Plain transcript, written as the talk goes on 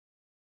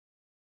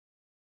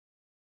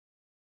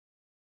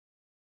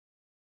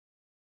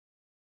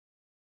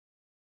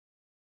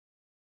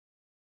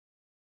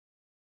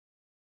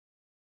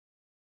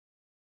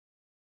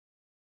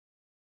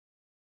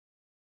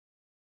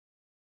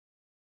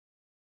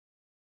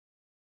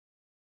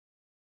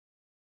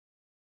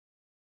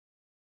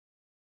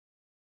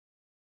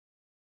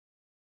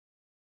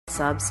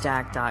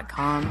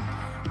Substack.com.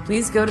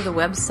 Please go to the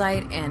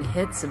website and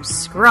hit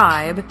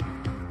subscribe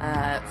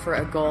for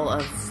a goal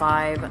of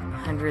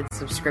 500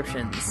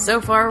 subscriptions.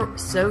 So far,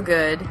 so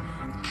good.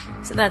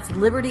 So that's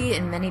Liberty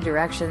in Many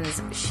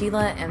Directions,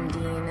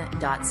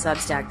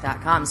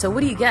 SheilaMdean.substack.com. So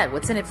what do you get?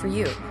 What's in it for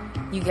you?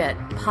 You get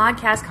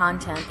podcast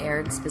content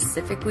aired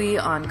specifically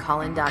on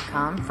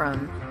Callin.com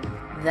from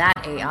That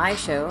AI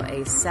Show,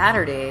 a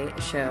Saturday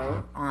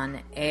show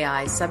on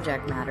AI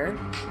subject matter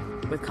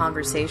with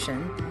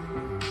conversation,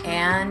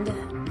 and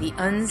the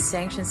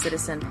Unsanctioned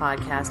Citizen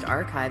podcast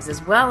archives,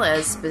 as well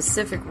as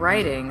specific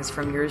writings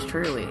from yours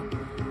truly.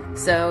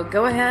 So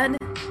go ahead,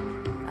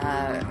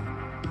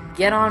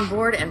 get on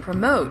board and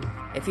promote.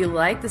 If you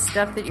like the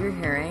stuff that you're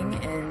hearing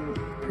and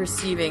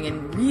perceiving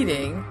and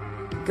reading,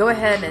 go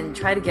ahead and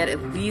try to get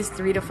at least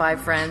 3 to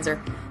 5 friends, or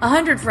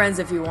 100 friends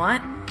if you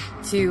want,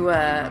 to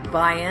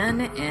buy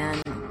in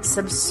and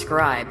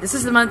subscribe. This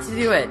is the month to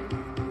do it.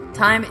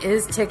 Time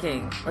is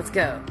ticking. Let's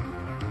go.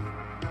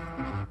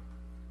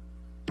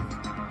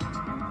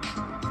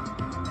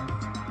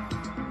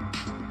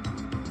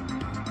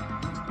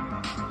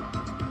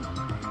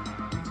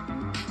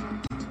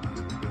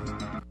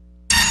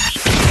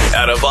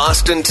 Out of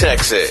Austin,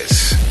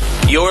 Texas,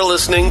 you're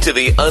listening to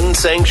the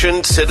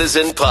Unsanctioned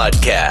Citizen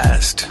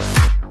Podcast.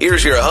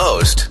 Here's your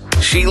host,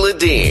 Sheila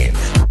Dean.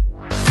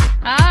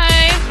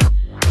 Hi.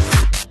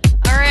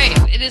 All right,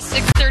 it is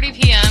 6:30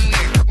 p.m.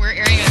 We're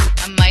airing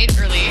a mite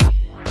early.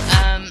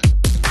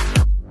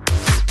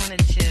 Just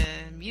wanted to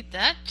mute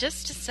that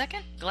just a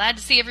second. Glad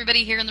to see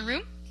everybody here in the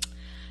room.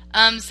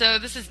 So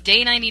this is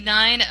day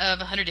 99 of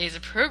 100 Days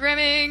of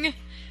Programming.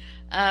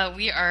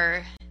 We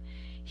are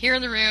here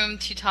in the room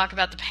to talk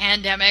about the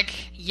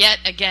pandemic yet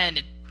again.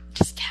 It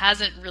just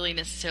hasn't really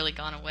necessarily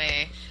gone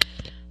away.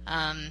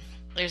 I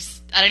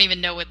don't even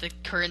know what the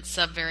current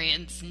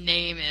subvariant's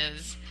name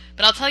is,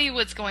 but I'll tell you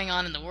what's going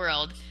on in the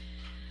world.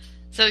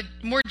 So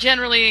more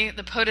generally,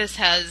 the POTUS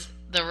has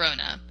the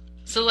Rona.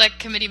 Select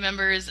committee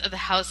members of the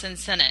House and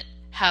Senate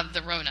have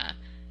the Rona.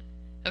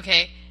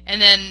 Okay? And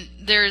then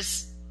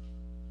there's,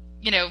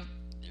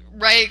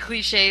 riot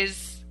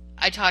cliches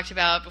I talked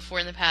about before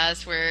in the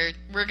past, where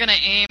we're going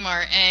to aim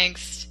our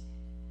angst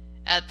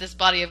at this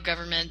body of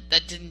government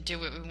that didn't do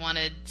what we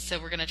wanted,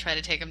 so we're going to try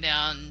to take them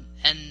down.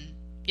 And,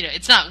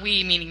 it's not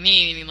we, meaning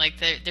me, meaning like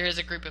there is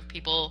a group of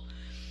people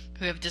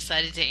who have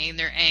decided to aim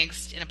their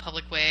angst in a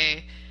public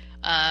way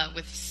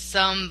with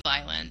some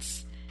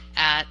violence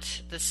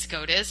at the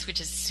SCOTUS, which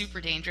is super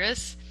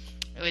dangerous,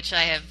 which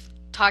I have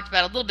talked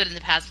about a little bit in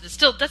the past, but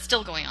that's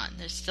still going on.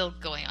 There's still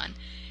going on.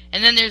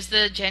 And then there's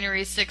the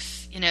January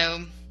 6th,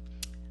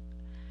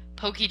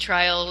 pokey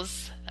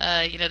trials,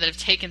 that have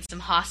taken some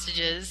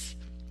hostages.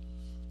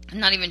 I'm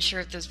not even sure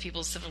if those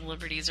people's civil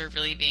liberties are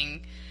really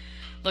being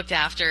looked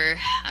after.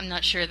 I'm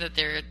not sure that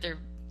they're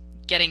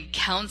getting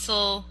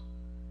counsel,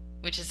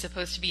 which is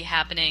supposed to be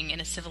happening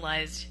in a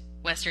civilized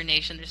Western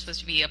nation. They're supposed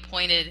to be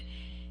appointed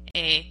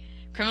a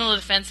criminal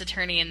defense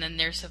attorney, and then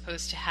they're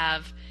supposed to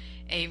have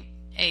a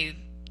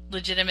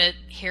legitimate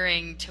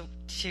hearing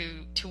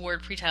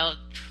toward pretrial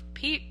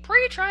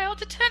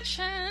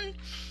detention.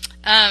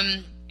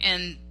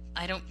 And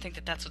I don't think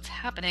that that's what's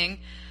happening.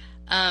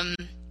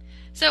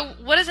 So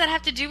what does that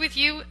have to do with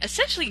you?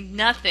 Essentially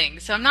nothing.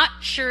 So I'm not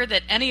sure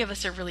that any of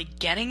us are really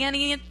getting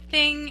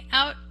anything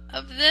out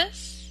of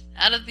this,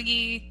 out of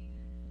the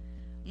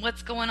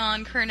what's going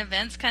on, current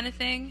events kind of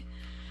thing.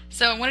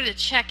 So I wanted to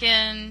check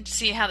in to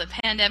see how the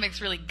pandemic's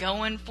really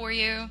going for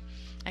you.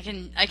 I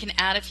can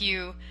add a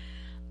few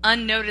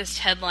unnoticed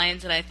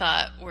headlines that I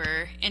thought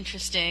were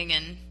interesting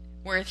and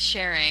worth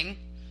sharing.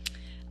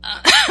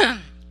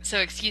 So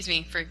excuse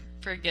me,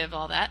 forgive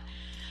all that.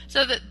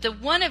 So the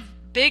one of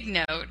big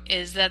note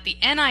is that the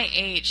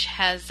NIH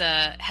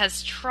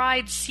has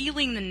tried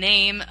sealing the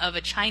name of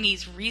a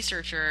Chinese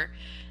researcher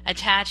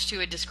attached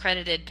to a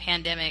discredited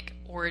pandemic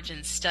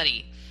origin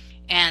study.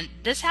 And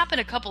this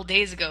happened a couple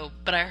days ago,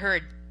 but I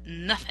heard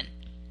nothing.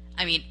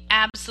 I mean,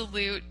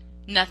 absolute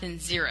nothing,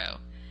 zero.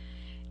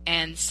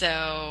 And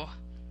so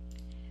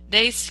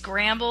they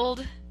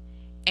scrambled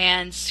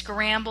and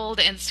scrambled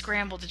and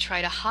scrambled to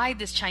try to hide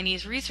this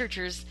Chinese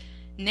researcher's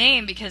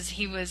name because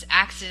he was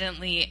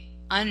accidentally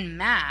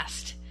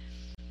unmasked.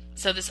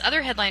 So this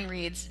other headline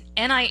reads,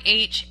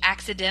 NIH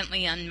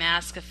accidentally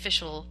unmasked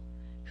official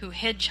who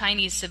hid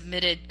Chinese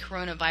submitted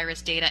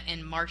coronavirus data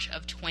in March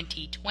of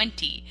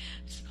 2020.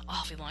 It's an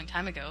awfully long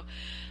time ago,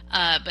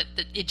 but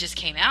it just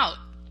came out.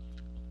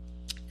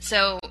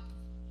 So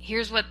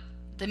here's what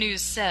the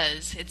news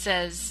says. It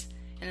says,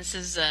 and this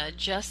is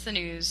just the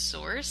news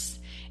source,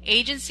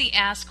 agency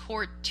asked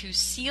court to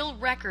seal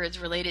records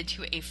related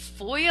to a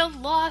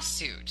FOIA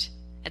lawsuit.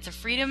 It's a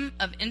Freedom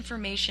of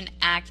Information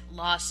Act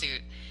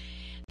lawsuit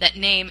that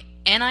name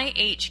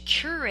NIH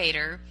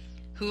curator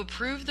who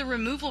approved the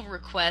removal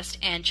request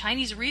and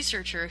Chinese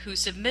researcher who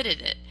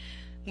submitted it.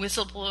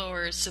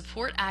 Whistleblower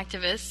support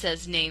activist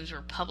says names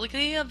were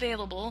publicly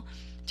available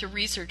to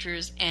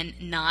researchers and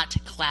not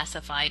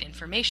classified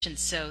information.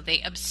 So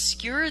they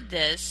obscured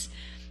this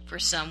for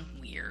some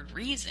weird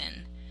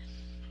reason.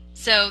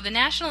 So the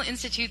National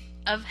Institute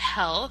of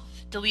Health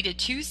deleted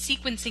 2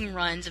 sequencing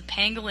runs of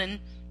pangolin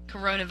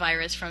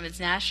coronavirus from its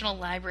National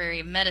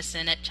Library of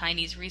Medicine at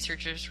Chinese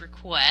researchers'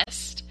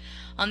 request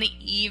on the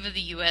eve of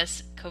the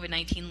U.S.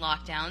 COVID-19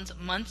 lockdowns,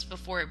 months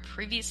before a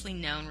previously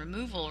known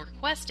removal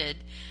requested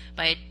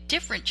by a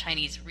different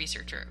Chinese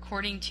researcher,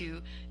 according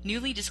to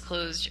newly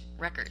disclosed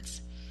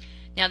records.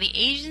 Now, the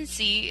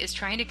agency is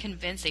trying to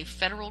convince a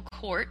federal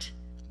court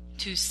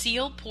to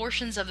seal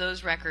portions of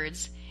those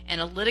records, and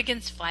a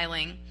litigant's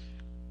filing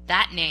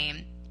that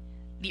name,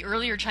 the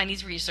earlier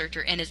Chinese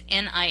researcher and his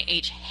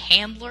NIH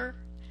handler,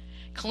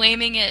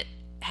 claiming it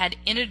had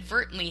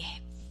inadvertently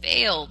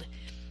failed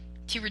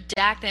to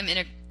redact them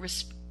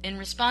in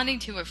responding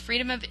to a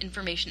Freedom of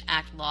Information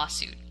Act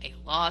lawsuit. A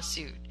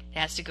lawsuit. It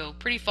has to go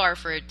pretty far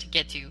for it to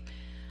get to,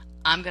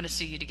 I'm going to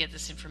sue you to get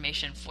this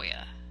information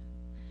FOIA.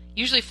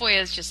 Usually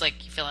FOIA is just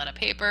like you fill out a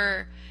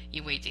paper,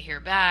 you wait to hear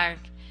back,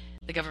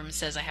 the government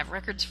says I have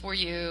records for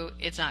you,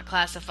 it's not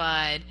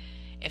classified.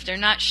 If they're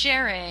not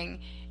sharing,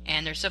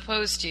 and they're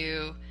supposed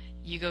to,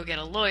 you go get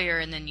a lawyer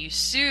and then you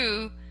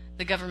sue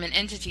the government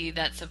entity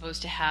that's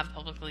supposed to have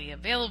publicly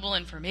available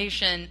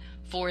information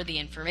for the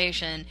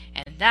information,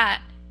 and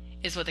that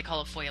is what they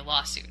call a FOIA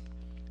lawsuit.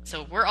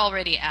 So we're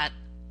already at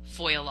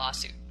FOIA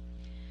lawsuit.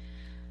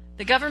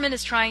 The government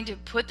is trying to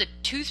put the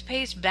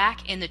toothpaste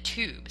back in the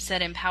tube,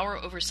 said Empower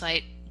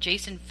Oversight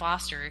Jason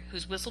Foster,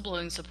 whose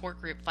whistleblowing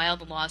support group filed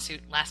the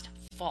lawsuit last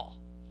fall.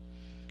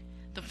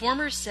 The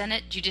former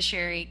Senate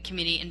Judiciary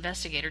Committee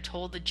investigator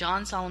told the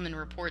John Solomon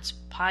Reports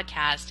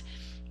podcast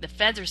the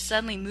feds are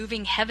suddenly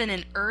moving heaven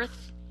and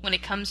earth when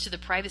it comes to the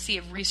privacy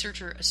of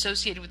researcher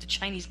associated with the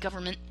Chinese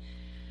government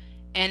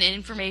and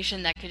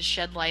information that could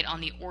shed light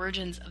on the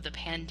origins of the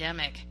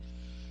pandemic.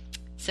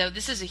 So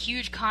this is a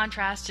huge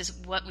contrast to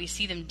what we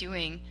see them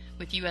doing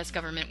with U.S.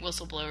 government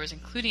whistleblowers,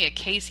 including a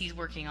case he's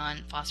working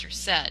on, Foster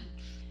said.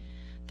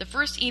 The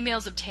first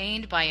emails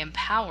obtained by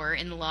Empower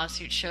in the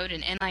lawsuit showed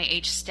an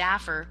NIH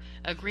staffer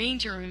agreeing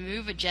to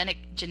remove a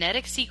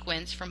genetic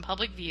sequence from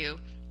public view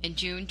in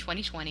June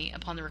 2020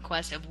 upon the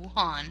request of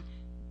Wuhan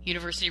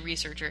University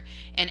researcher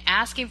and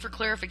asking for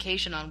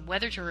clarification on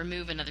whether to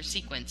remove another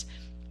sequence.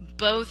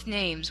 Both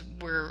names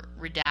were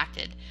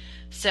redacted.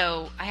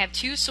 So I have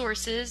 2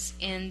 sources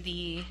in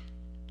the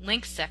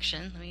links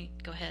section. Let me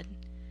go ahead.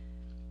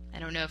 I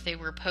don't know if they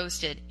were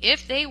posted.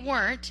 If they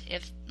weren't,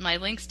 if my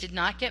links did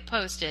not get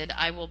posted,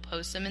 I will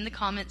post them in the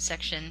comment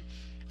section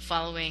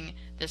following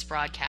this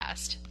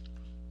broadcast.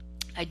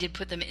 I did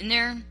put them in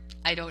there.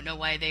 I don't know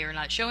why they are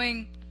not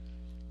showing,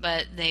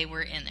 but they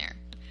were in there.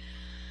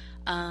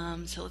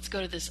 So let's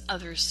go to this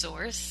other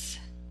source.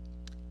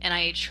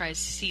 NIH tries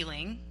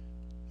sealing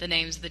the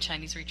names of the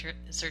Chinese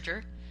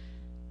researcher.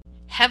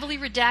 Heavily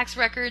redacts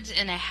records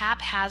in a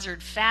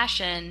haphazard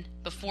fashion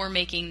before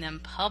making them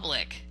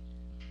public.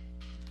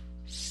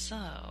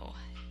 So,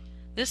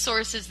 this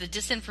source is the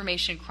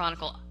Disinformation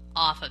Chronicle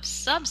off of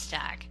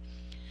Substack.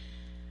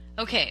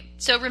 Okay,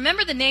 so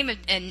remember the name,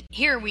 and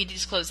here we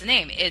disclose the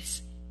name.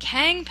 It's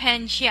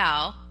Kangpeng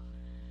Xiao,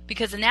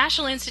 because the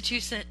National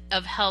Institute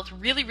of Health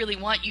really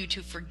want you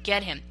to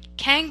forget him.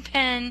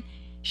 Kangpeng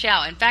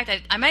Xiao. In fact,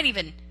 I might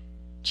even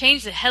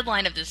change the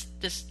headline of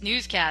this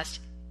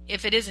newscast,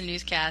 if it is a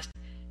newscast,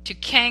 to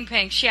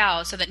Kangpeng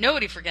Xiao so that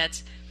nobody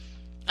forgets.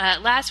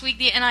 Last week,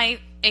 the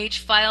NIH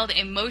filed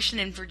a motion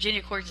in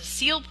Virginia court to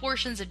seal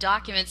portions of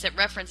documents that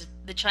reference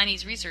the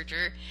Chinese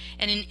researcher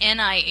and an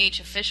NIH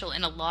official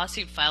in a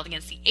lawsuit filed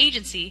against the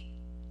agency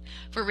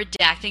for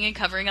redacting and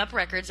covering up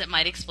records that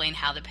might explain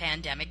how the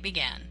pandemic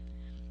began.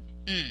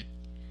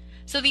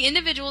 So the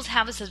individuals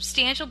have a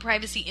substantial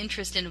privacy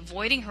interest in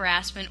avoiding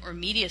harassment or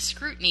media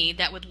scrutiny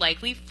that would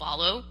likely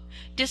follow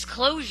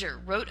disclosure,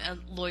 wrote a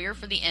lawyer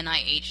for the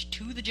NIH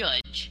to the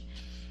judge.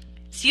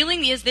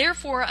 Sealing is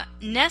therefore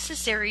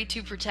necessary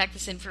to protect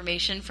this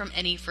information from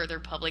any further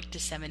public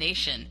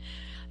dissemination.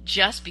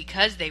 Just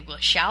because they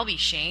shall be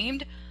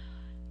shamed?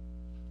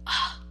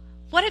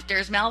 What if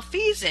there's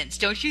malfeasance?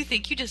 Don't you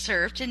think you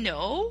deserve to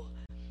know?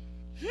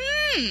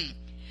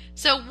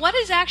 So what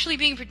is actually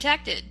being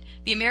protected?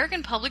 The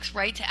American public's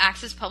right to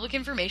access public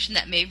information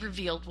that may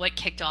reveal what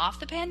kicked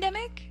off the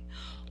pandemic?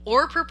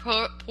 Or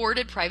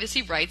purported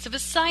privacy rights of a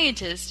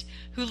scientist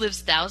who lives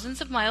thousands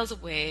of miles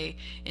away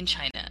in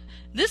China?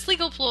 This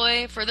legal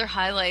ploy further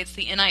highlights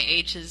the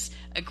NIH's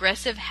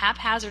aggressive,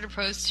 haphazard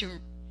approach to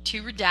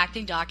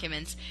redacting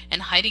documents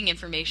and hiding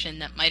information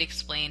that might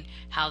explain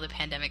how the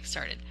pandemic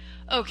started.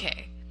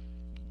 Okay,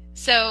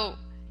 so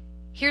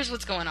here's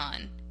what's going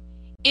on.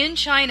 In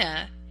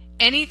China,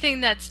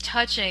 anything that's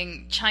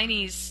touching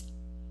Chinese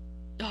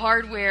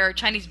hardware,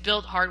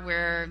 Chinese-built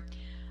hardware,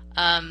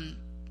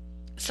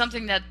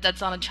 something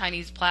that's on a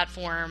Chinese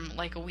platform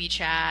like a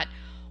WeChat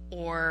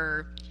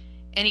or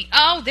any...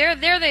 Oh, there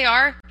they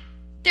are.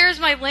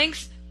 There's my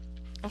links.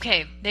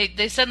 Okay,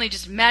 they suddenly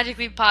just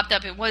magically popped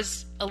up. It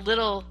was a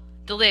little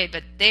delayed,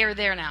 but they are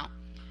there now.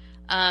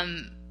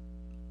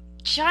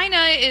 China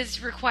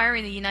is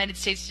requiring the United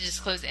States to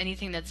disclose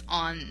anything that's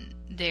on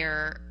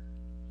their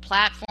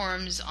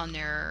platforms, on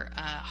their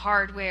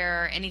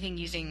hardware, anything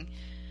using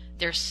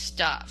their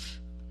stuff.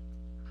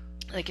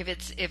 Like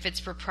if it's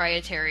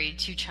proprietary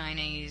to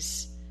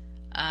Chinese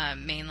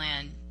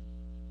mainland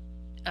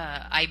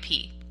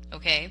IP,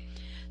 okay?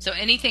 So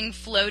anything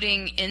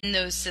floating in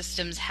those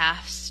systems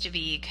has to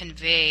be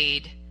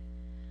conveyed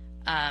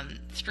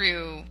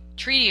through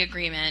treaty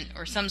agreement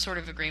or some sort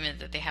of agreement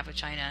that they have with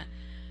China.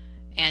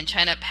 And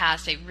China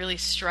passed a really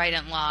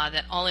strident law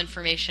that all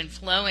information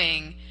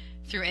flowing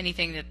through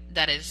anything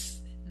that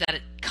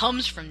it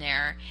comes from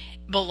there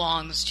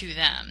belongs to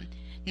them.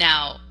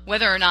 Now,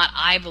 whether or not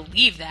I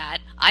believe that,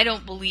 I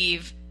don't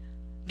believe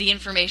the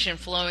information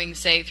flowing,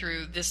 say,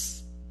 through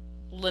this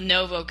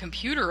Lenovo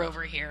computer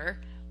over here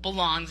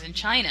belongs in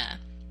China.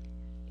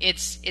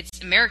 It's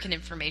American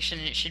information,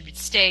 and it should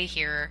stay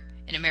here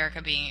in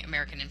America, being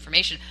American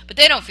information. But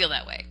they don't feel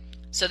that way.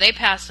 So they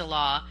passed a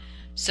law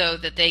so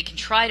that they can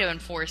try to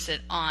enforce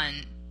it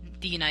on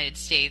the United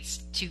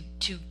States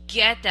to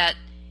get that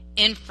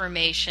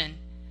information,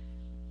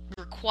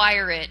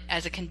 require it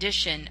as a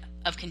condition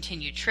of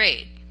continued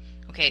trade.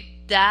 Okay,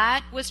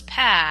 that was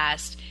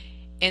passed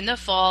in the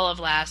fall of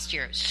last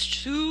year.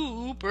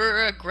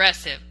 Super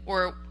aggressive.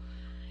 Or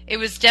it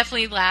was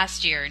definitely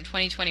last year in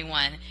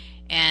 2021.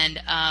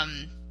 And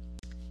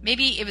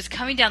maybe it was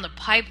coming down the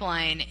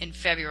pipeline in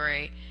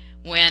February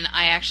when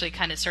I actually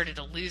kind of started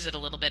to lose it a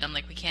little bit. I'm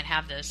like, we can't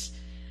have this.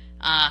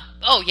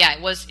 Oh yeah,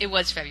 it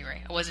was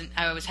February. I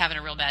was having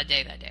a real bad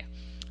day that day.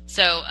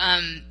 So,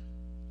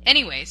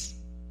 anyways,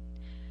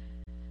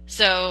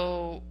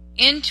 so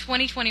in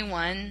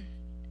 2021,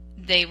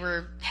 they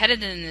were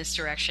headed in this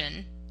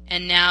direction,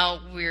 and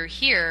now we're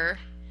here,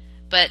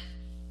 but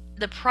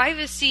the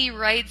privacy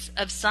rights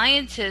of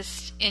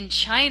scientists in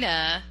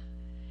China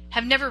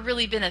have never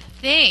really been a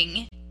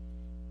thing.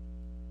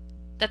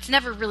 That's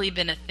never really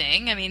been a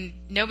thing. I mean,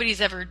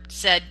 nobody's ever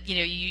said,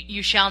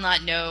 you shall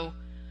not know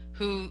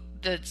who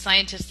the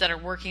scientists that are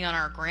working on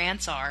our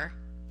grants are.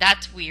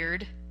 That's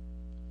weird,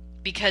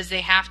 because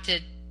they have to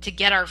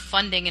get our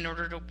funding in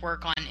order to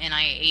work on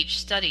NIH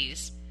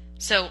studies.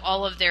 So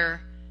all of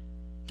their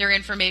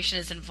information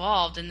is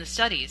involved in the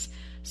studies.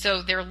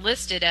 So they're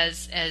listed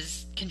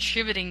as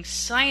contributing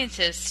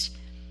scientists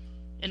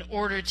in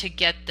order to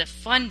get the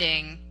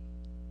funding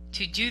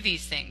to do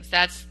these things.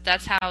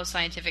 That's how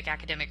scientific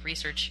academic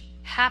research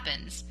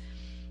happens.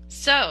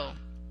 So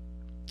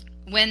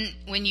when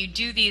you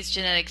do these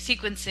genetic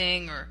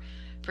sequencing or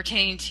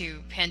pertaining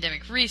to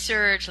pandemic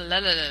research,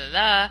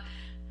 the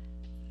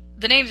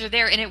names are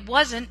there, and it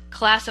wasn't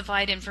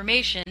classified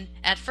information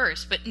at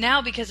first. But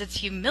now, because it's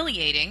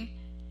humiliating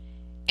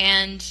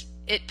and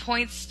it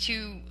points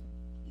to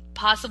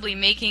possibly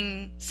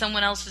making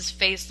someone else's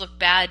face look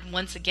bad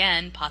once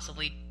again,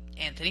 possibly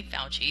Anthony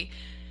Fauci,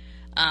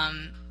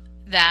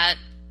 that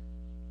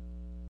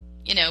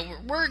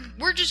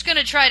we're just going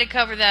to try to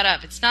cover that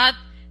up. It's not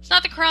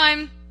the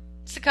crime,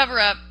 it's the cover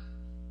up.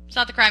 It's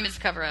not the crime, it's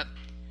the cover up.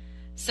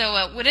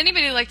 So would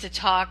anybody like to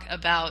talk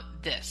about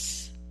this?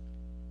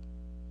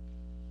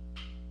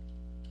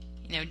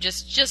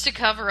 Just a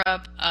cover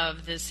up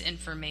of this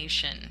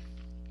information,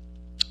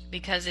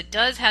 because it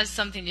does have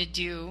something to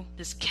do,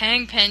 this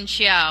Kang Pen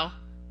Chiao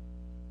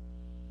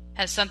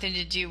has something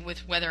to do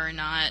with whether or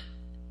not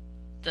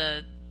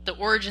the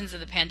origins of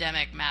the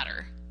pandemic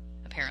matter,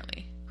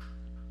 apparently.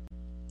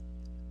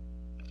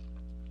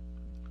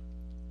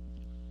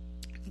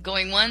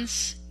 Going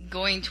once,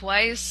 going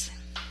twice.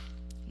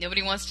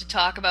 Nobody wants to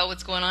talk about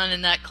what's going on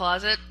in that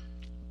closet?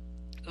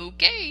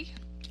 Okay.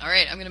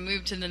 Alright, I'm going to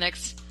move to the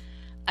next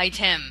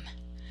item.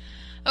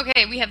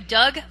 Okay, we have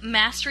Doug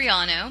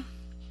Mastriano.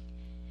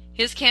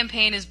 His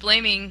campaign is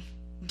blaming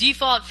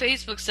default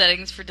Facebook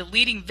settings for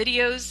deleting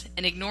videos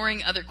and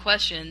ignoring other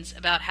questions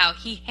about how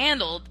he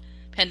handled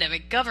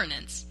pandemic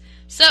governance.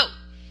 So,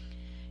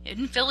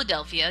 in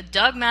Philadelphia,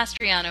 Doug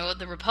Mastriano,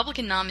 the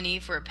Republican nominee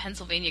for a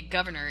Pennsylvania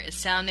governor, is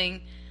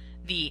sounding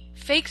the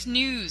fake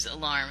news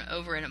alarm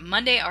over a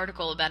Monday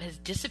article about his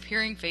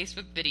disappearing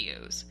Facebook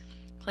videos,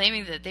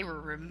 claiming that they were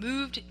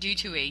removed due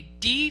to a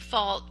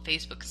default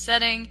Facebook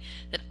setting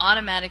that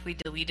automatically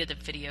deleted the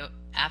video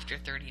after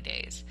 30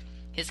 days.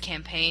 His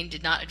campaign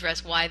did not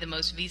address why the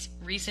most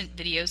recent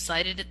video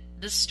cited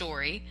the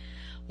story,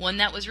 one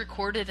that was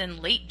recorded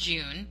in late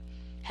June,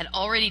 had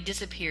already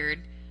disappeared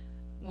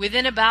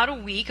within about a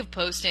week of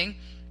posting,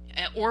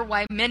 or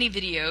why many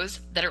videos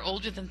that are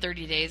older than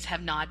 30 days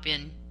have not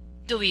been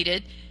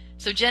deleted.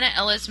 So Jenna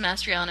Ellis,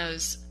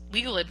 Mastriano's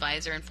legal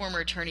advisor and former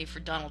attorney for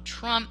Donald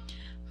Trump,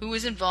 who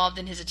was involved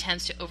in his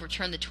attempts to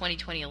overturn the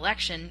 2020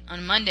 election,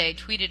 on Monday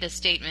tweeted a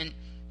statement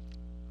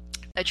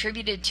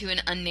attributed to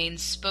an unnamed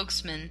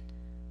spokesman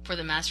for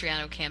the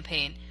Mastriano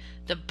campaign.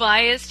 The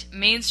biased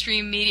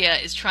mainstream media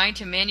is trying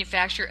to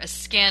manufacture a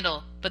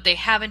scandal, but they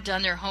haven't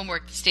done their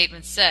homework, the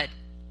statement said.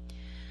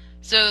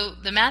 So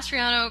the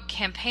Mastriano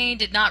campaign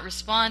did not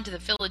respond to the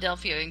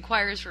Philadelphia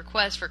Inquirer's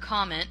request for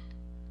comment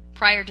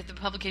prior to the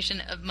publication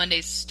of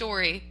Monday's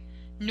story,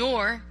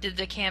 nor did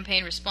the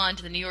campaign respond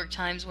to the New York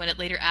Times when it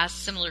later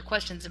asked similar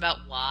questions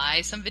about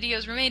why some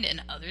videos remained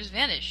and others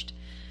vanished.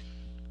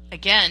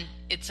 Again,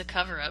 it's a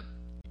cover-up.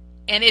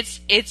 And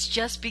it's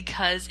just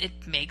because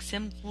it makes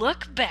him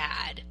look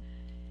bad.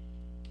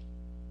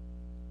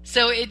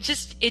 So it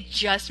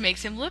just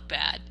makes him look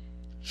bad.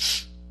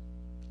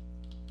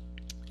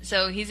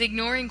 So he's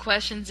ignoring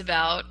questions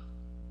about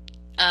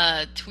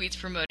tweets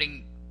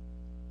promoting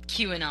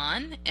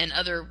QAnon and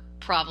other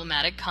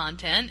problematic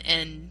content.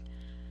 And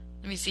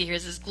let me see here.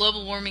 It says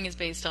global warming is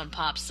based on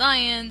pop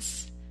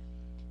science.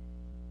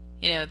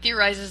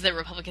 Theorizes that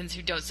Republicans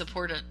who don't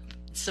support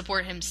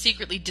him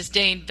secretly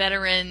disdain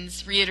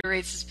veterans.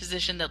 Reiterates his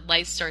position that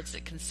life starts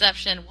at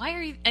conception. Why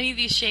are any of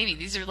these shaming?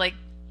 These are like,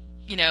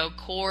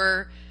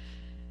 core,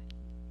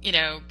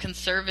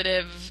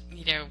 conservative,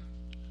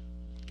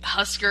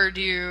 Husker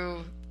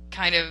Du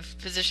kind of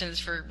positions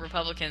for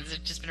Republicans that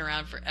have just been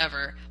around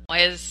forever.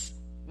 Where's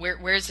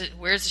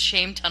the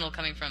shame tunnel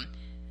coming from?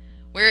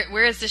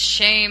 Where is this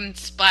shame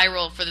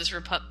spiral for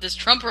this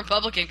Trump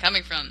Republican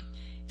coming from?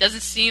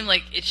 Doesn't seem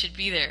like it should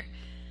be there.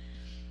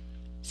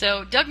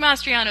 So Doug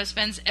Mastriano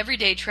spends every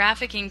day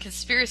trafficking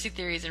conspiracy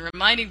theories and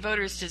reminding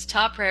voters his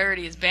top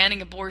priority is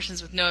banning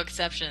abortions with no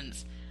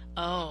exceptions.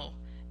 Oh.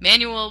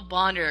 Manuel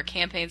Bonder, a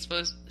campaign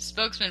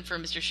spokesman for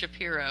Mr.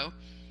 Shapiro,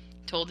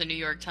 told the New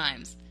York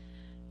Times.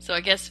 So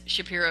I guess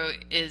Shapiro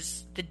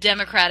is the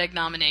Democratic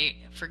nominee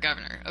for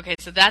governor. Okay,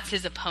 so that's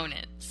his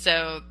opponent.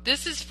 So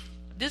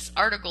this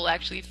article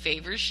actually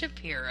favors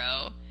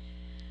Shapiro,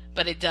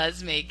 but it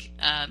does make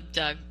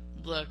Doug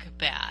look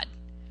bad,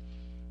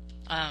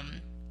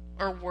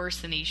 or worse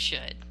than he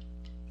should,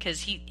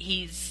 because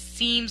he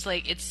seems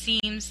like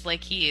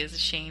he is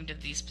ashamed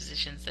of these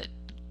positions that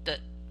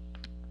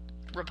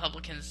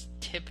Republicans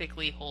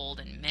typically hold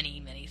in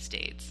many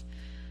states.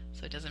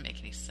 So it doesn't make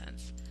any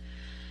sense.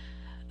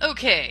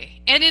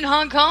 Okay, and in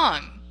Hong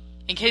Kong,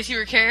 in case you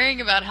were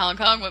caring about Hong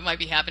Kong, what might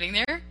be happening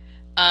there,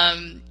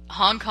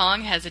 Hong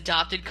Kong has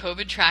adopted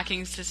COVID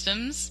tracking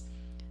systems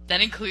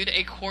that include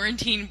a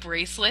quarantine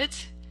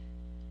bracelet,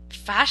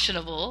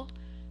 fashionable,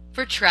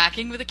 for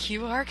tracking with a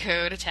QR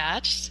code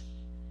attached.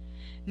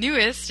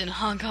 Newest in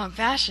Hong Kong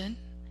fashion.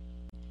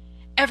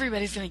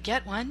 Everybody's going to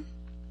get one.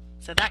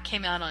 So that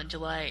came out on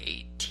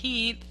July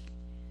 18th.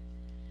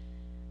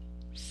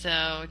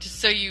 So just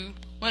so you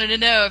wanted to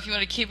know if you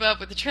want to keep up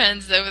with the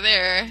trends over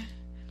there.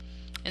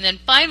 And then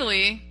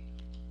finally,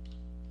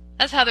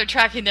 that's how they're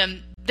tracking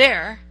them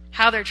there.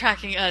 How they're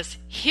tracking us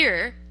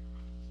here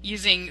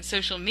using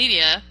social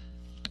media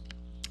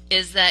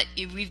is that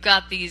we've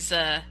got these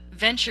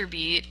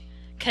VentureBeat,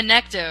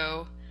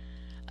 Connecto,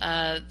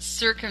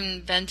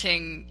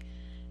 circumventing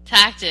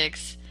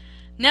tactics.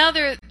 Now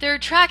they're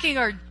tracking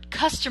our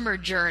customer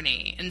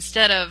journey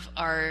instead of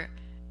our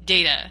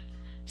data.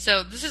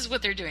 So this is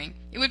what they're doing.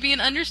 It would be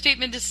an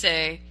understatement to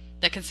say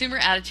that consumer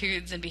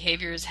attitudes and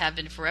behaviors have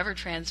been forever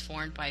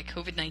transformed by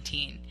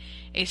COVID-19.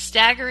 A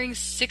staggering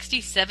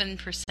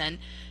 67%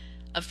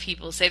 of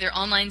people say their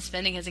online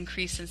spending has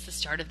increased since the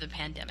start of the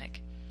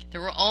pandemic.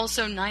 There were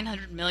also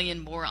 900 million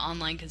more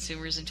online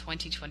consumers in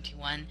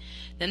 2021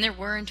 than there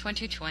were in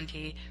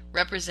 2020,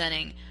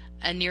 representing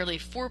a nearly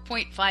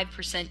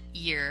 4.5%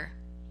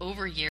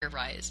 year-over-year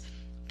rise.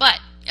 But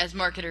as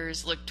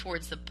marketers look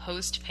towards the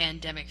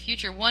post-pandemic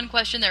future, one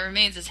question that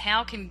remains is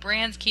how can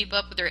brands keep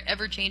up with their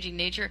ever-changing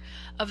nature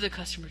of the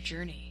customer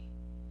journey?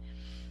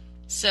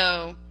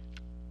 So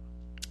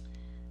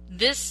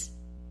this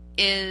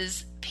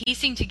is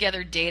piecing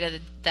together data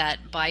that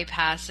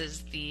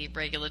bypasses the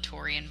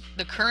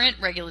current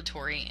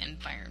regulatory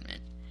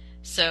environment,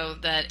 so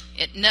that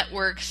it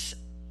networks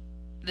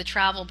the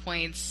travel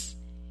points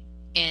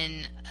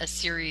in a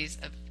series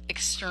of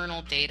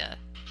external data.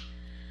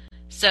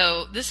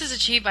 So this is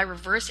achieved by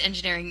reverse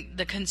engineering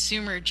the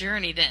consumer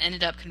journey that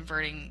ended up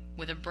converting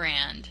with a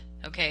brand.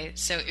 Okay,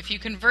 so if you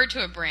convert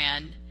to a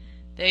brand,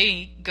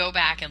 they go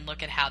back and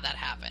look at how that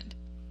happened.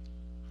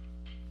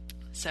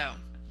 So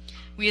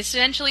we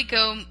essentially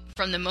go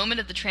from the moment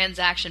of the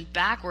transaction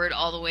backward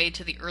all the way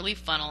to the early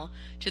funnel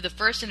to the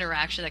first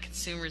interaction that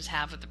consumers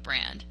have with the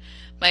brand.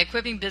 By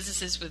equipping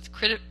businesses with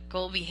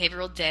critical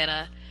behavioral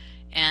data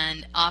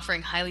and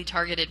offering highly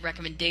targeted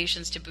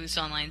recommendations to boost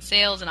online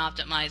sales and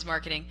optimize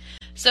marketing.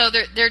 So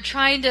they're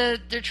trying to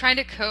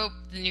cope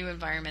the new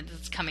environment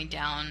that's coming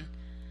down.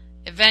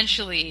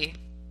 Eventually,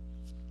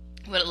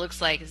 what it looks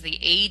like is the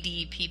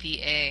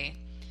ADPPA,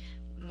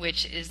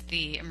 which is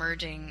the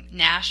emerging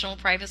national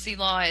privacy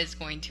law, is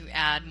going to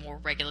add more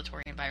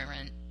regulatory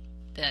environment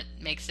that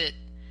makes it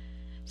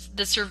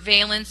the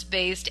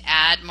surveillance-based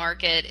ad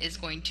market is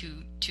going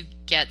to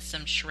get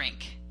some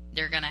shrink.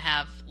 They're going to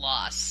have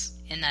loss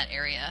in that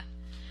area.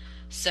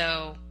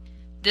 So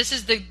this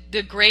is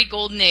the great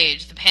golden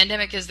age. The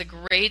pandemic is the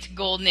great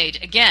golden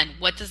age. Again,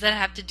 what does that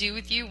have to do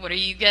with you? What are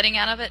you getting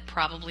out of it?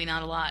 Probably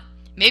not a lot.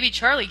 Maybe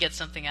Charlie gets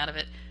something out of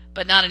it,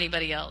 but not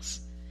anybody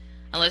else.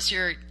 Unless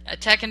you're a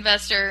tech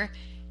investor,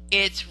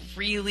 it's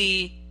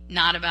really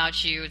not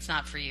about you. It's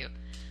not for you.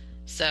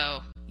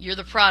 So you're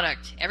the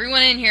product.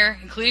 Everyone in here,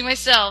 including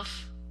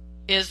myself,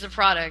 is the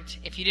product.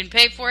 If you didn't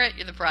pay for it,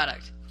 you're the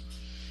product.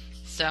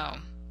 So,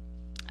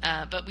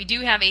 but we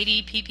do have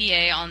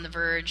ADPPA on the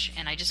verge,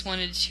 and I just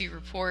wanted to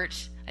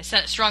report. I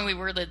sent a strongly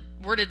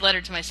worded letter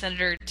to my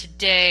senator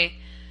today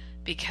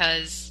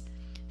because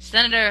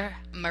Senator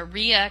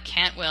Maria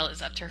Cantwell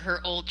is up to her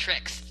old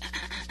tricks.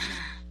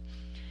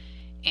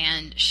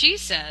 And she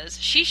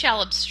says she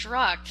shall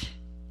obstruct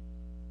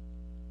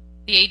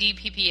the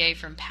ADPPA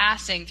from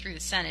passing through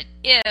the Senate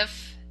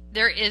if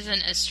there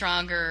isn't a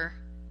stronger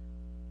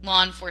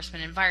law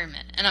enforcement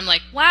environment. And I'm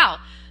like, wow,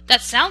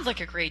 that sounds like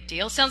a great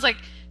deal. Sounds like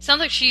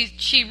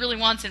she really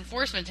wants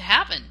enforcement to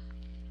happen.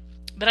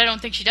 But I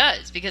don't think she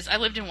does, because I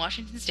lived in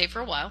Washington State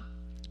for a while,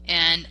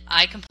 and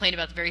I complained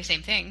about the very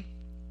same thing.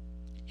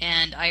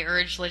 And I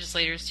urged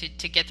legislators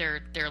to get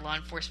their law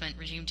enforcement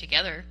regime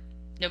together.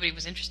 Nobody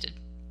was interested.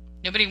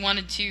 Nobody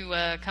wanted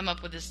to come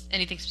up with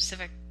anything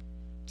specific.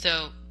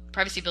 So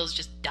privacy bills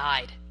just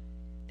died.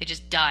 They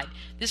just died.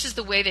 This is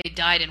the way they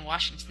died in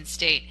Washington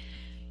State.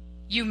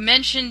 You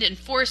mentioned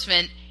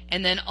enforcement,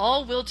 and then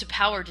all will to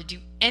power to do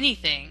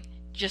anything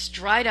just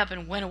dried up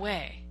and went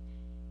away.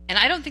 And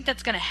I don't think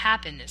that's going to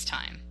happen this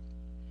time,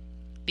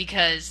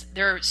 because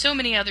there are so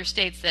many other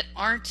states that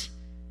aren't,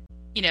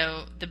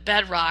 the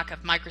bedrock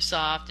of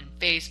Microsoft and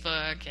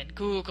Facebook and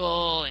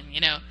Google, and,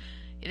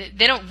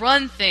 they don't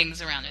run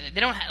things around it.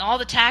 They don't. All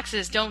the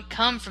taxes don't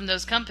come from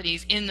those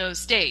companies in those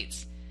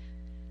states.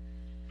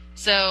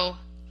 So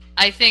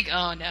I think,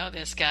 oh no,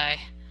 this guy.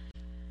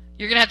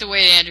 You're going to have to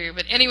wait, Andrew.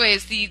 But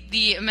anyways,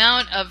 the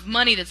amount of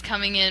money that's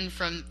coming in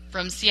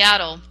from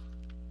Seattle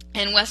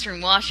and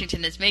Western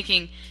Washington is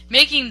making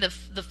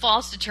the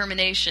false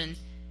determination.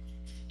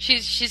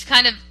 She's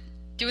kind of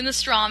doing the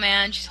straw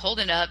man. She's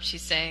holding it up.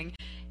 She's saying,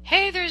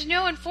 hey, there's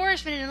no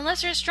enforcement, and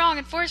unless there's strong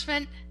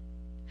enforcement,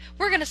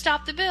 we're going to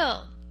stop the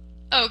bill.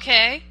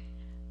 Okay.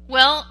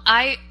 Well,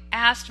 I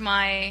asked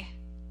my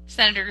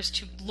senators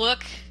to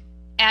look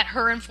at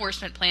her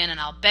enforcement plan,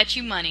 and I'll bet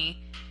you money.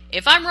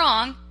 If I'm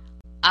wrong,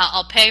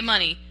 I'll pay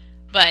money,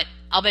 but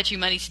I'll bet you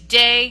money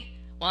today,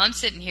 while I'm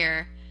sitting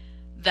here,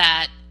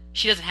 that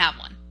she doesn't have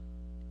one.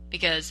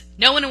 Because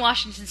no one in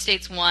Washington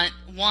State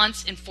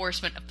wants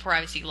enforcement of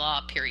privacy law,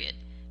 period.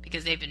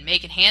 Because they've been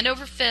making hand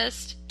over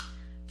fist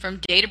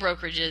from data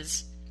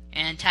brokerages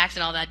and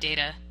taxing all that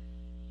data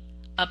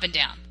up and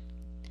down.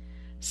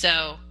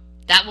 So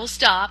that will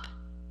stop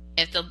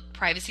if the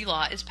privacy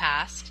law is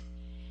passed.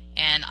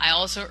 And I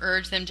also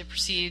urge them to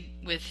proceed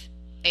with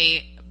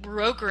a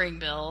brokering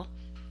bill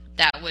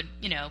that would,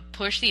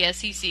 push the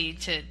SEC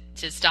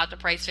to stop the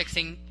price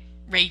fixing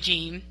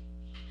regime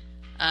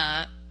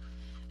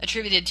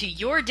attributed to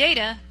your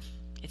data.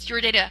 It's your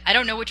data. I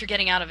don't know what you're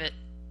getting out of it,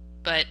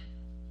 but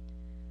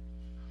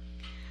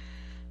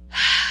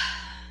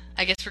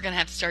I guess we're going to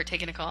have to start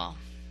taking a call.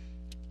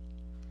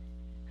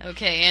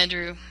 Okay,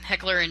 Andrew,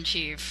 heckler in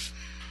chief.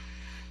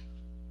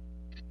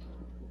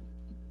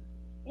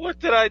 What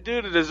did I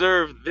do to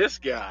deserve this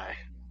guy?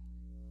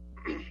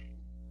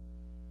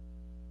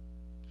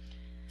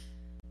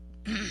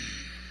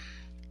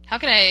 How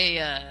can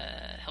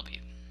I help you?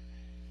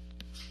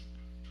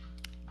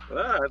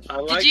 I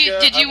like,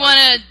 did you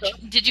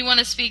want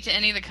to speak to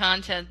any of the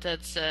content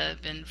that's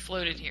been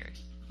floated here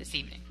this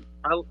evening?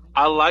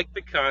 I like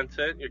the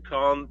content. You're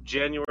calling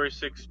January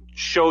 6th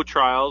show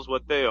trials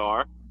what they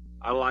are.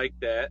 I like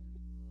that.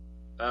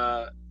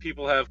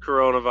 People have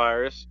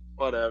coronavirus,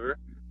 whatever.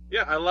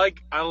 Yeah, I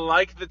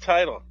like the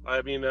title.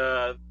 I mean,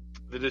 the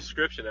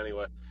description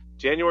anyway.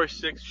 January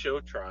 6th show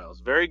trials.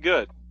 Very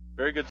good.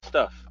 Very good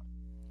stuff.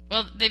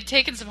 Well, they've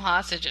taken some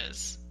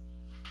hostages.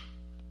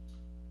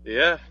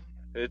 Yeah,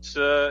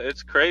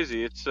 it's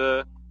crazy. It's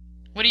what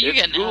are you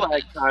getting out of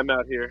it? Gulag time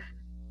out here.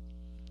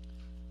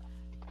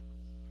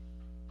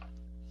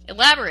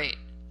 Elaborate.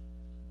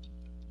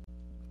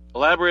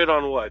 Elaborate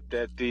on what?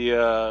 That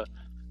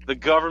the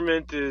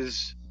government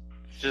is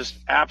just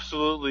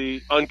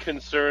absolutely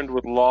unconcerned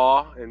with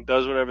law and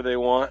does whatever they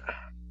want.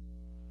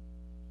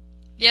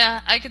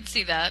 Yeah, I could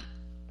see that.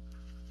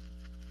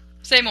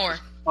 Say more.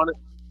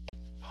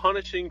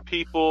 Punishing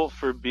people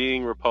for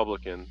being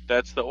Republican.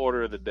 That's the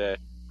order of the day.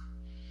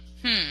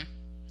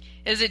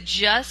 Is it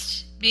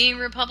just being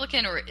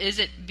Republican, or is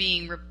it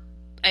being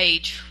a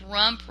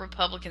Trump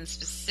Republican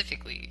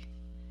specifically?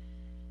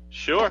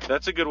 Sure,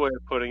 that's a good way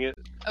of putting it.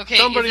 Okay,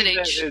 somebody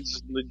that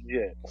is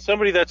legit.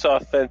 Somebody that's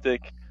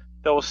authentic,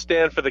 that will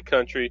stand for the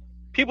country.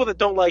 People that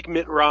don't like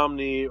Mitt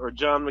Romney or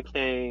John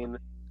McCain,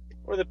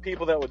 or the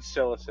people that would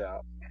sell us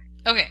out.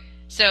 Okay,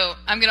 so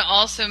I'm going to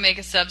also make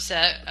a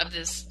subset of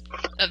this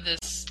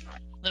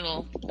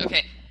little.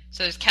 Okay,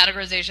 so there's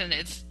categorization.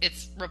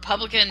 It's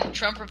Republican.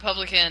 Trump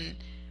Republican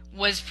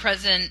was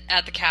present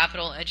at the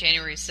Capitol at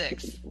January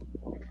 6th.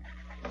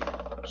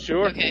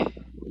 Sure. Okay.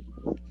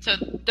 So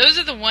those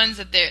are the ones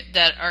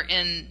that are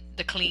in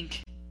the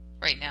clink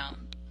right now.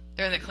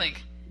 They're in the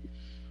clink.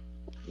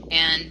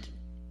 And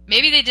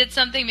maybe they did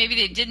something, maybe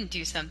they didn't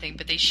do something,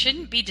 but they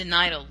shouldn't be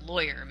denied a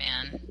lawyer,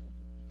 man.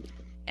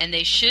 And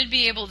they should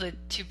be able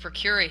to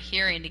procure a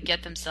hearing to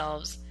get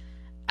themselves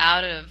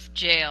out of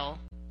jail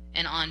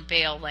and on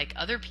bail like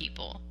other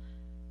people.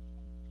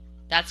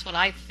 That's what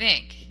I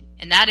think.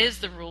 And that is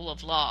the rule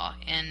of law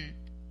in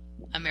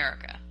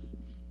America.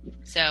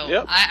 So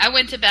Yep. I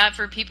went to bat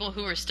for people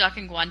who were stuck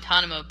in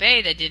Guantanamo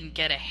Bay that didn't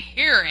get a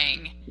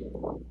hearing,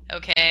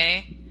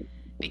 okay?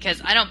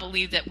 Because I don't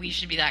believe that we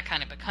should be that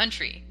kind of a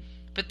country.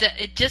 But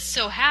it just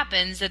so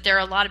happens that there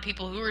are a lot of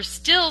people who are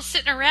still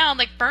sitting around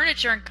like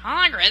furniture in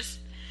Congress,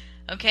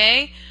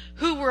 okay,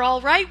 who were all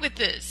right with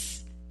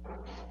this.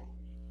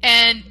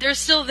 And they're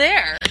still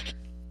there.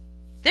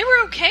 They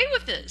were okay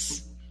with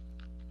this.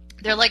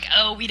 They're like,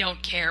 oh, we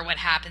don't care what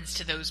happens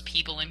to those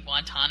people in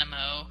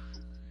Guantanamo.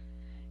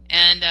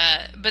 And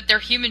but they're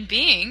human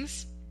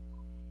beings,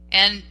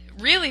 and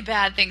really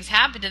bad things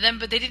happen to them,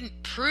 but they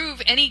didn't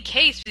prove any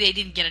case. They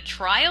didn't get a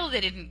trial. They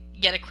didn't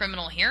get a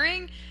criminal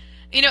hearing.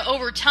 You know,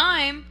 over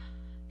time,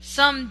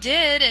 some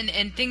did,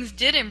 and things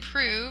did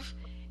improve.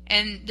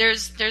 And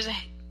there's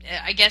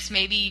I guess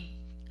maybe,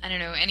 I don't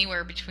know,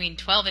 anywhere between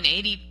 12 and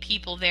 80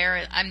 people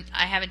there.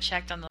 I haven't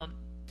checked on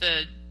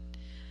the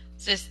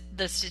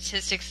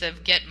statistics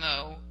of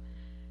Gitmo,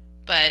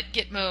 but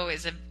Gitmo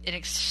is an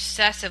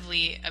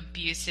excessively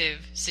abusive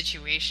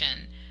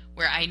situation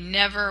where I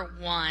never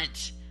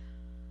want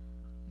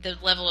the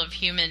level of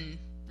human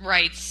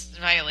rights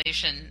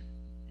violation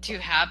to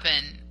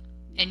happen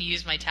and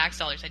use my tax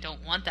dollars. I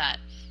don't want that.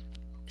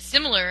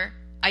 Similar,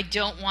 I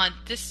don't want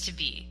this to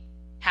be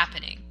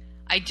happening.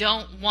 I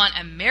don't want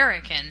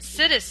American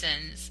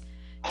citizens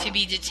to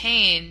be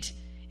detained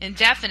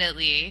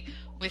indefinitely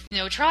with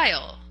no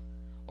trial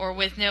or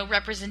with no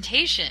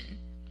representation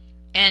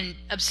and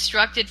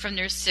obstructed from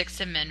their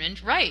Sixth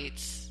Amendment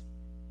rights.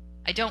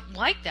 I don't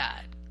like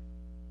that.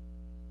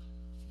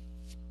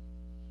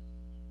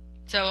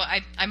 So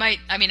I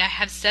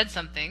have said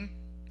something.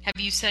 Have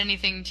you said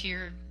anything to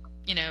your,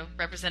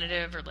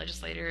 representative or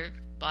legislator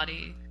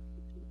body?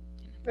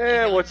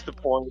 What's the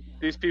point?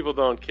 These people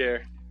don't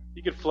care.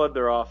 You can flood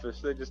their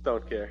office. They just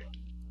don't care.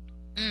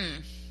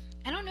 I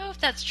don't know if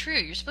that's true.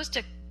 You're supposed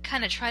to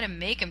kind of try to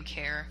make them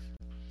care.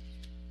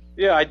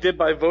 Yeah, I did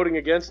by voting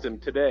against him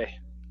today.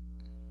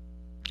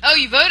 Oh,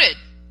 you voted?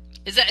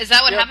 Is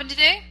that what Yep. happened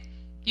today?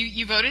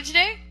 You voted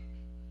today?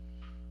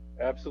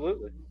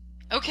 Absolutely.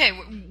 Okay,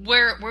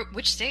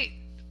 which state?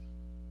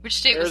 Which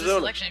state was this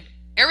Arizona. election?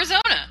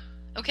 Arizona.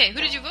 Okay,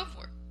 who did you vote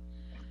for?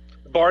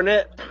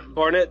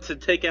 Barnett to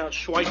take out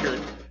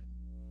Schweikert.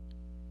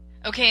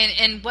 Okay,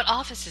 and what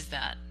office is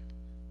that?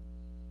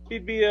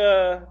 He'd be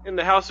in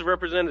the House of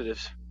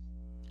Representatives.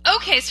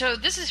 Okay, so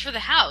this is for the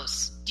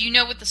House. Do you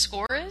know what the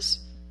score is?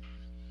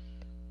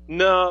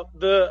 No,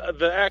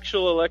 the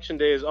actual election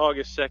day is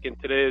August 2nd.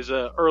 Today is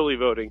early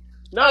voting.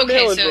 Not Okay,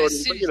 mail-in so voting,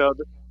 as soon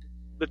but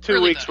the 2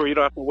 Early weeks voting. where you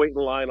don't have to wait in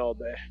line all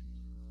day.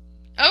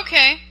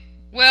 Okay.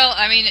 Well,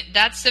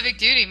 that's civic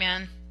duty,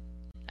 man.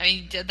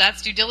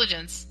 That's due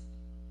diligence.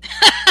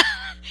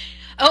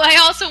 Oh, I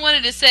also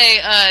wanted to say,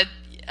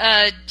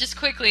 just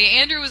quickly,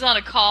 Andrew was on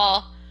a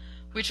call,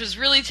 which was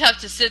really tough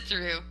to sit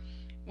through,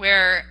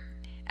 where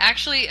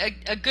actually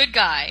a good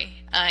guy,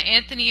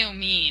 Anthony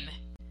O'Mean,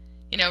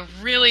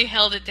 really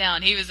held it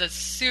down. He was a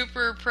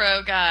super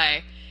pro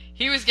guy.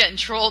 He was getting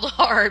trolled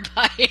hard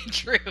by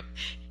Andrew,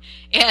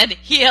 and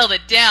he held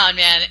it down,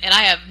 man. And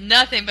I have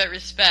nothing but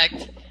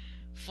respect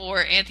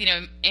for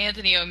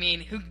Anthony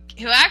O'Mean,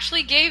 who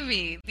actually gave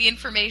me the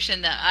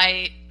information that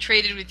I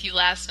traded with you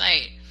last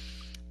night.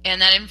 And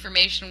that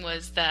information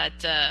was that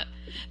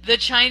the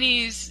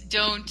Chinese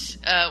don't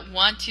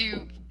want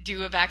to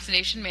do a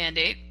vaccination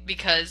mandate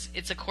because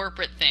it's a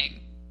corporate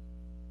thing.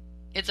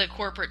 It's a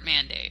corporate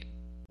mandate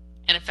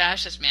and a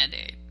fascist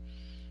mandate.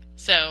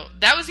 So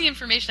that was the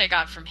information I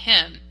got from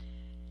him.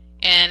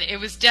 And it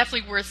was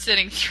definitely worth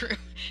sitting through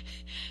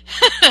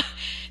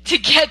to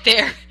get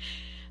there.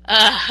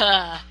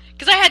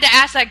 Because I had to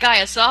ask that guy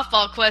a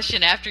softball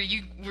question after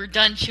you were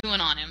done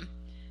chewing on him.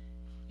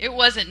 It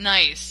wasn't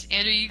nice.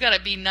 Andrew, you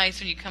gotta be nice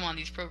when you come on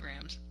these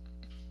programs.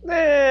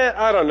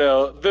 I don't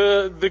know.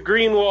 The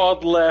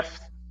Greenwald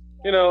left.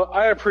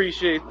 I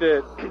appreciate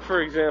that,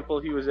 for example,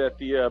 he was at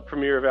the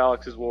premiere of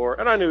Alex's War,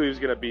 and I knew he was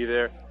going to be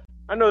there.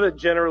 I know that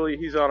generally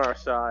he's on our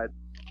side,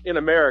 in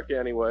America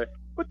anyway.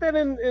 But then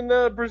in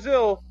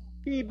Brazil,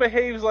 he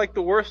behaves like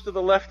the worst of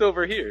the left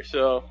over here.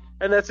 So,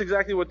 and that's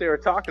exactly what they were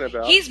talking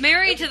about. He's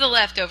married to the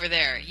left over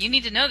there. You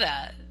need to know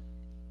that.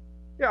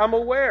 Yeah, I'm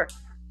aware.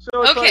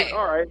 So it's Okay. like,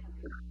 all right,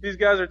 these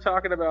guys are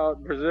talking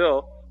about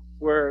Brazil,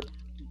 where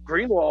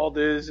Greenwald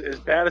is as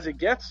bad as it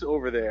gets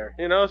over there.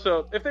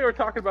 So if they were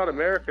talking about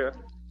America,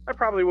 I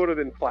probably would have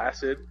been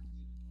placid.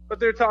 But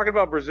they're talking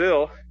about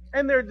Brazil,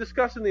 and they're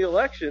discussing the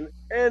election,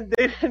 and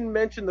they didn't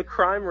mention the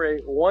crime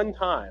rate one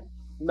time.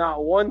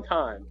 Not one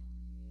time.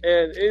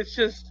 And it's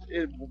just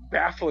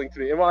baffling to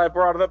me. And when I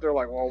brought it up, they're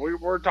like, well,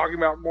 we're talking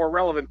about more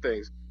relevant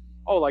things.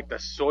 Oh, like the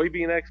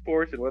soybean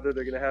exports and whether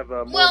they're going to have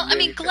more. Well,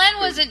 Glenn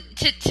wasn't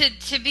to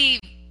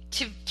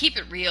keep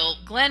it real.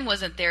 Glenn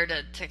wasn't there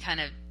to kind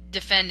of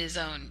defend his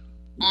own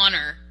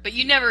honor, but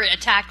you never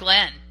attacked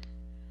Glenn.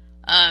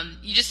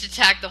 You just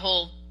attacked the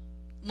whole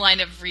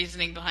line of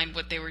reasoning behind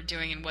what they were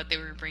doing and what they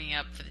were bringing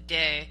up for the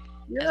day.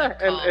 Yeah,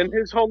 and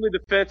his homely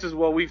defense is,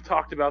 well, we've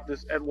talked about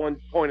this at one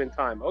point in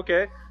time.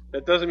 Okay,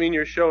 that doesn't mean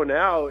your show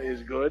now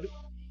is good.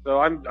 So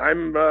I'm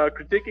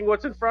critiquing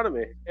what's in front of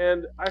me,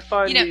 and I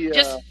find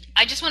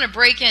I just want to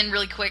break in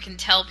really quick and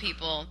tell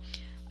people,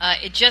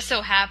 it just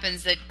so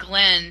happens that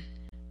Glenn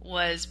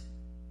was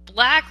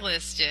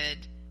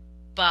blacklisted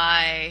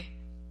by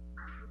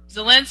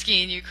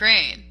Zelensky in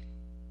Ukraine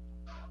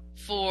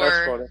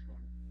for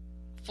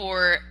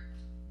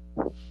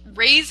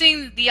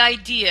raising the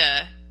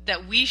idea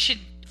that we should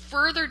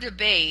further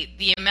debate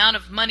the amount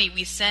of money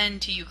we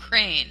send to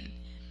Ukraine,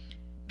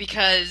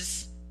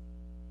 because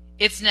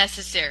it's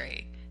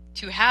necessary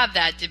to have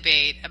that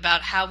debate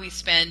about how we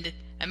spend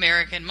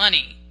American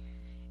money.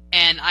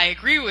 And I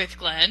agree with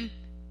Glenn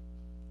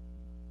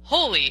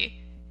wholly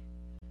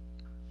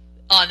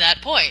on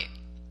that point,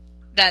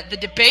 that the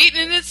debate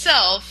in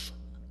itself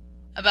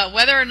about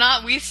whether or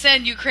not we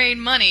send Ukraine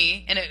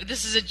money, and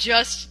this is a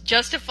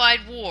justified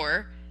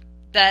war,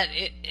 that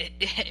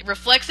it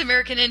reflects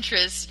American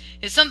interests,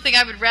 is something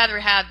I would rather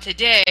have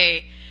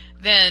today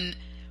than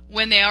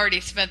when they already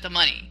spent the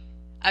money.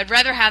 I'd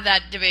rather have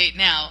that debate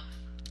now.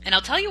 And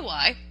I'll tell you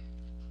why.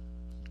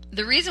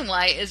 The reason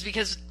why is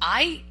because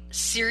I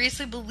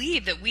seriously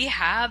believe that we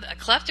have a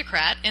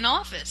kleptocrat in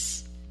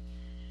office.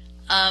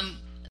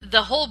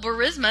 The whole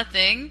Burisma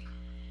thing,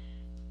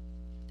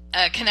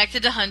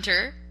 connected to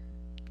Hunter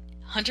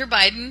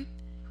Biden,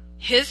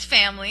 his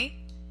family,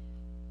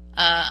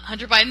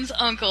 Hunter Biden's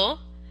uncle,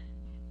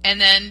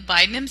 and then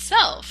Biden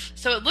himself.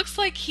 So it looks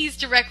like he's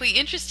directly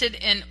interested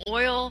in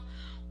oil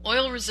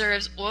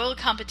reserves, oil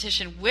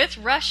competition with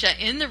Russia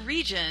in the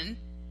region,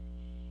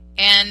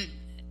 and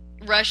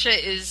Russia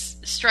is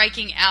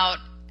striking out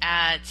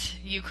at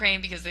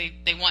Ukraine because they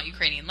want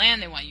Ukrainian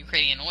land, they want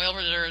Ukrainian oil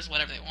reserves,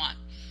 whatever they want.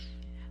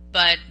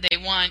 But they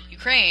want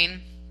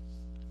Ukraine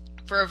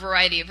for a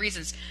variety of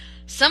reasons.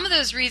 Some of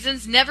those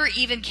reasons never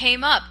even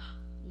came up.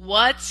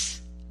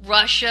 What's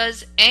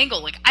Russia's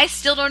angle? Like, I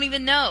still don't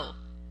even know.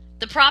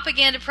 The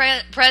propaganda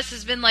press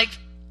has been like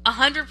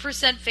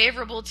 100%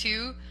 favorable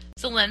to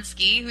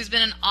Zelensky, who's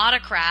been an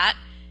autocrat,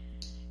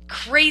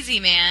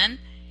 crazy man.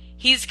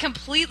 He's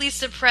completely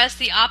suppressed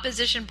the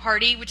opposition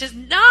party, which is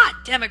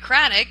not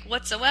democratic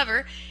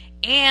whatsoever,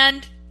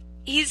 and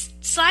he's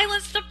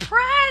silenced the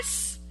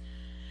press.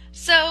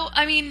 So,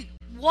 I mean,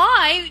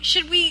 why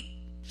should we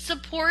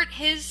support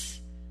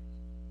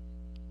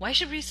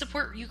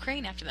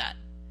Ukraine after that?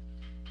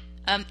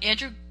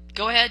 Andrew,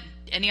 go ahead.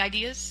 Any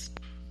ideas?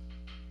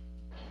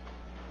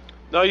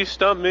 No, you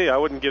stumped me. I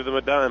wouldn't give them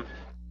a dime.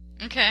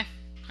 Okay.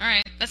 All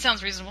right. That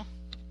sounds reasonable.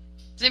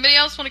 Does anybody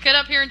else want to get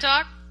up here and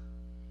talk?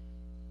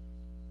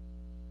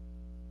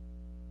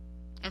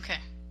 Okay.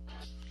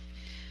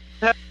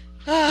 I'm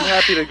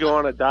happy to go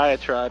on a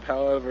diatribe.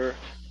 However,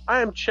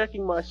 I am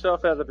checking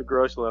myself out at the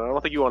grocery line. I don't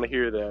think you want to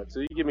hear that. So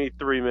you give me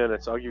 3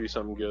 minutes. I'll give you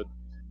something good.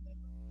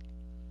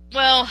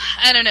 Well,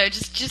 I don't know.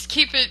 Just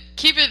keep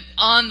it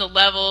on the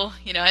level.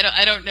 You know,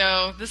 I don't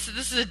know. This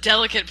is a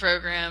delicate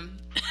program.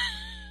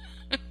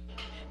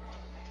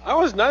 I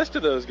was nice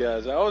to those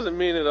guys. I wasn't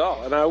mean at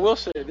all, and I will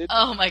say it.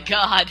 Oh my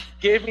God!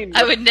 Gave me.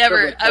 I would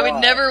never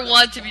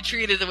want to be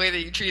treated the way that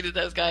you treated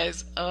those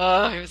guys.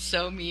 Oh, it was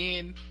so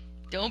mean.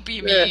 Don't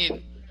be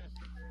mean.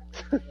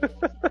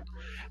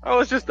 I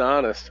was just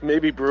honest,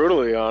 maybe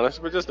brutally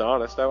honest, but just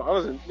honest. I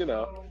wasn't, You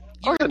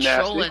were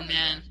trolling,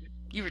 man.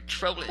 You were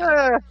trolling.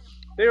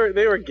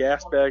 They were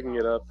gas bagging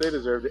it up. They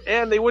deserved it,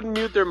 and they wouldn't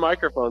mute their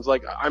microphones.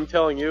 Like I'm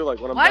telling you, like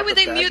when I'm. Why would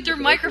they mute their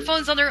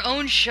microphones on their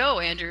own show,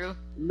 Andrew?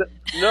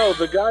 No,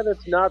 the guy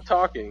that's not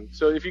talking.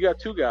 So if you got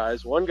two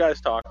guys, one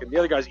guy's talking, the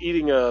other guy's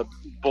eating a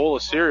bowl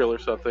of cereal or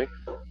something.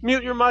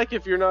 Mute your mic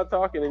if you're not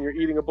talking and you're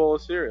eating a bowl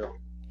of cereal.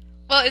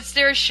 Well, it's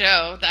their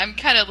show. I'm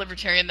kind of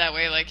libertarian that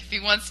way. Like if he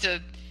wants to,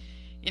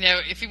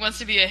 if he wants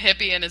to be a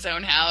hippie in his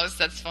own house,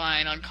 that's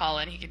fine. On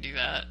Callin, he can do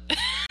that.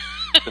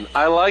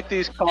 I like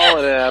these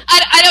Callin apps.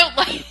 I don't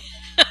like.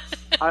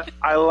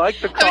 I like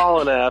the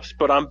Callin apps,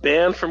 but I'm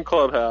banned from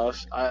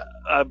Clubhouse.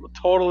 I'm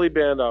totally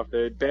banned off.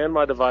 They banned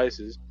my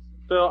devices.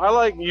 So I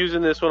like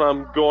using this when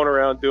I'm going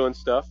around doing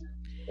stuff.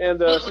 And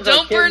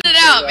don't burn it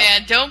out,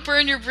 man. Don't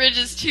burn your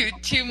bridges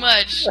too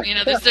much.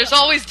 There's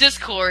always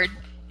Discord.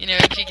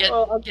 If you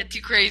get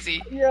too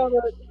crazy. Yeah,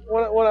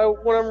 but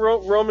when I'm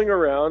roaming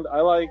around,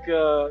 I like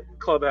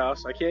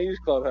Clubhouse. I can't use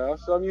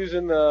Clubhouse, so I'm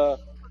using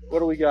what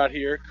do we got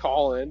here?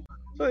 Callin.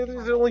 So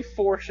there's only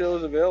 4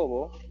 shows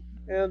available,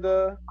 and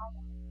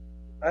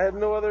I had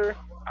no other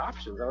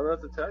options. I don't know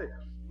what to tell you.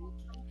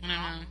 I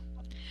don't know.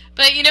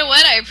 But you know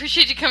what? I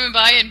appreciate you coming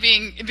by and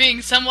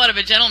being somewhat of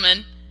a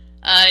gentleman.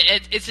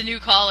 It's a new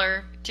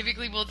caller.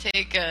 Typically, we'll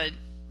take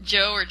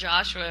Joe or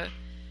Joshua.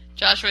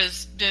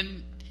 Joshua's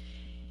been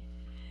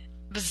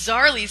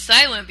bizarrely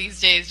silent these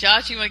days.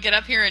 Josh, you want to get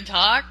up here and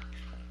talk?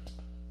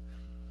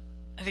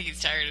 I think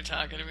he's tired of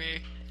talking to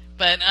me.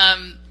 But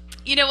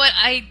you know what?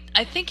 I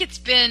think it's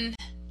been.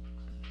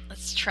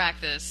 Let's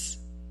track this.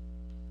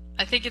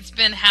 I think it's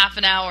been half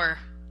an hour.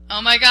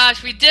 Oh my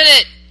gosh, we did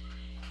it!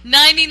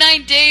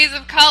 99 days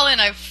of Callin.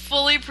 I've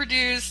fully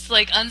produced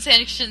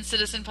Unsanctioned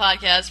Citizen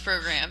podcast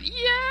program.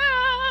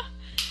 Yeah!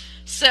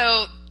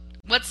 So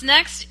what's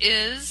next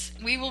is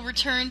we will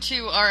return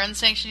to our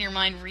Unsanctioned Your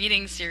Mind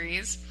reading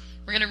series.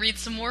 We're going to read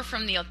some more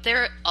from the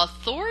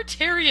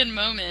Authoritarian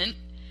Moment,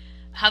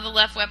 How the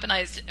Left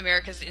Weaponized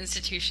America's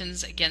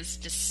Institutions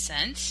Against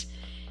Dissent.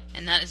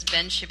 And that is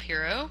Ben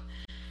Shapiro.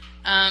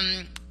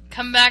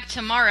 Come back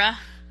tomorrow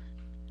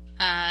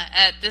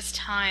at this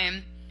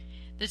time.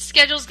 The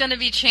schedule's going to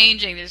be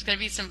changing. There's going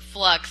to be some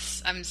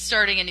flux. I'm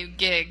starting a new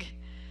gig.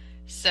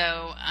 So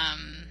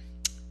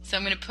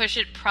I'm going to push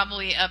it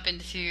probably up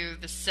into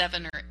the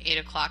 7 or 8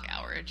 o'clock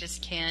hour. I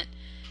just can't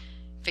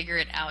figure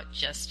it out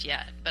just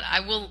yet. But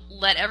I will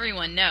let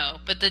everyone know.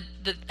 But the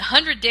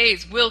 100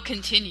 days will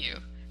continue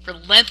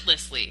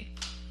relentlessly.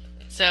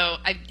 So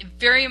I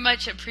very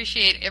much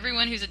appreciate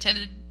everyone who's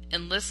attended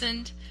and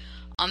listened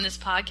on this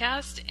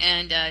podcast.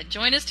 And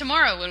join us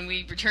tomorrow when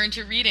we return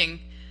to reading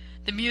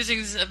the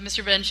musings of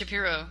Mr. Ben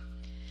Shapiro.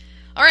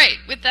 All right,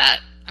 with that,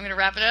 I'm going to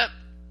wrap it up.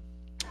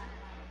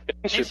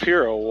 Ben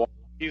Shapiro,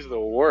 he's the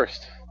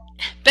worst.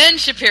 Ben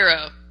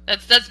Shapiro.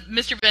 That's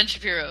Mr. Ben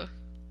Shapiro.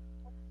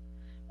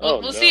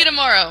 We'll see you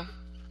tomorrow.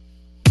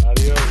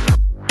 Adios.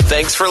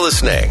 Thanks for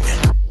listening.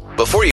 Before you